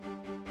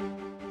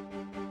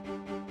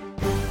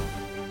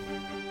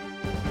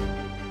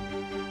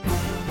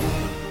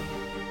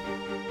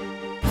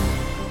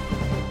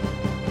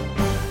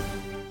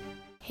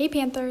Hey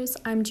Panthers,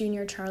 I'm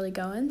Junior Charlie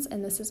Goins,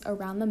 and this is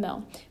Around the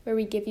Mill, where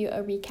we give you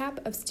a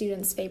recap of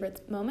students'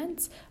 favorite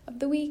moments of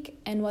the week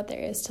and what there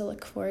is to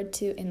look forward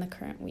to in the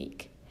current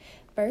week.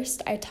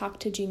 First, I talked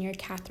to Junior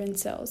Katherine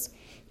Sills,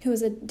 who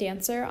is a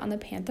dancer on the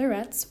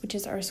Pantherettes, which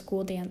is our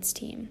school dance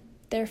team.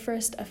 Their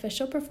first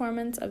official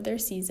performance of their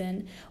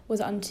season was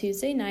on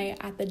Tuesday night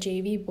at the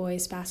JV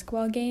boys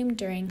basketball game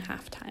during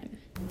halftime.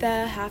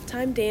 The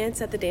halftime dance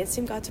that the dance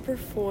team got to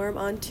perform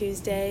on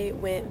Tuesday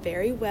went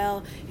very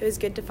well. It was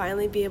good to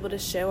finally be able to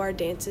show our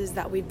dances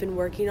that we've been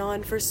working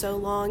on for so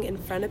long in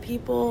front of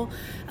people.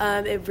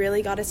 It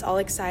really got us all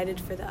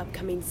excited for the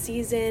upcoming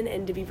season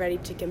and to be ready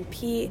to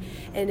compete,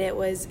 and it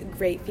was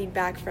great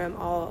feedback from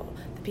all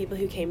the people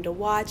who came to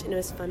watch, and it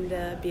was fun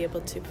to be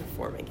able to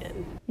perform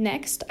again.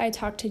 Next, I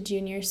talked to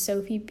junior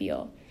Sophie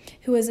Biel,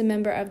 who is a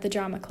member of the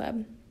drama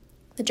club.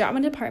 The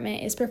drama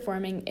department is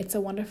performing It's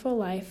a Wonderful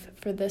Life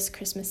for this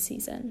Christmas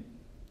season.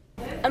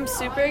 I'm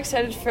super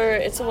excited for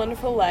It's a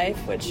Wonderful Life,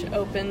 which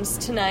opens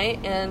tonight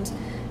and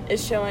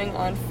is showing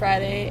on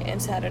Friday and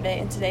Saturday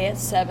and today at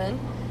 7.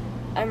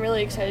 I'm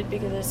really excited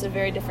because it's a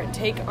very different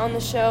take on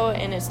the show,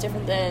 and it's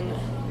different than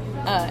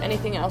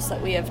anything else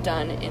that we have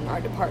done in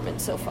our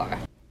department so far.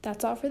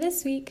 That's all for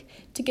this week.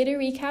 To get a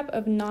recap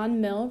of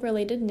non-mill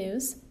related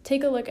news,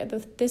 take a look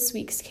at this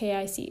week's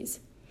KICs.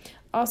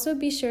 Also,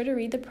 be sure to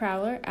read The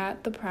Prowler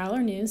at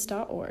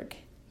theprowlernews.org.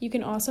 You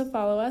can also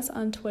follow us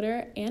on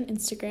Twitter and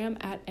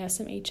Instagram at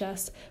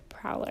SMHS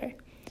Prowler.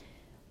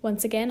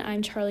 Once again,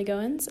 I'm Charlie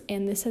Goins,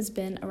 and this has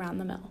been Around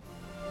the Mill.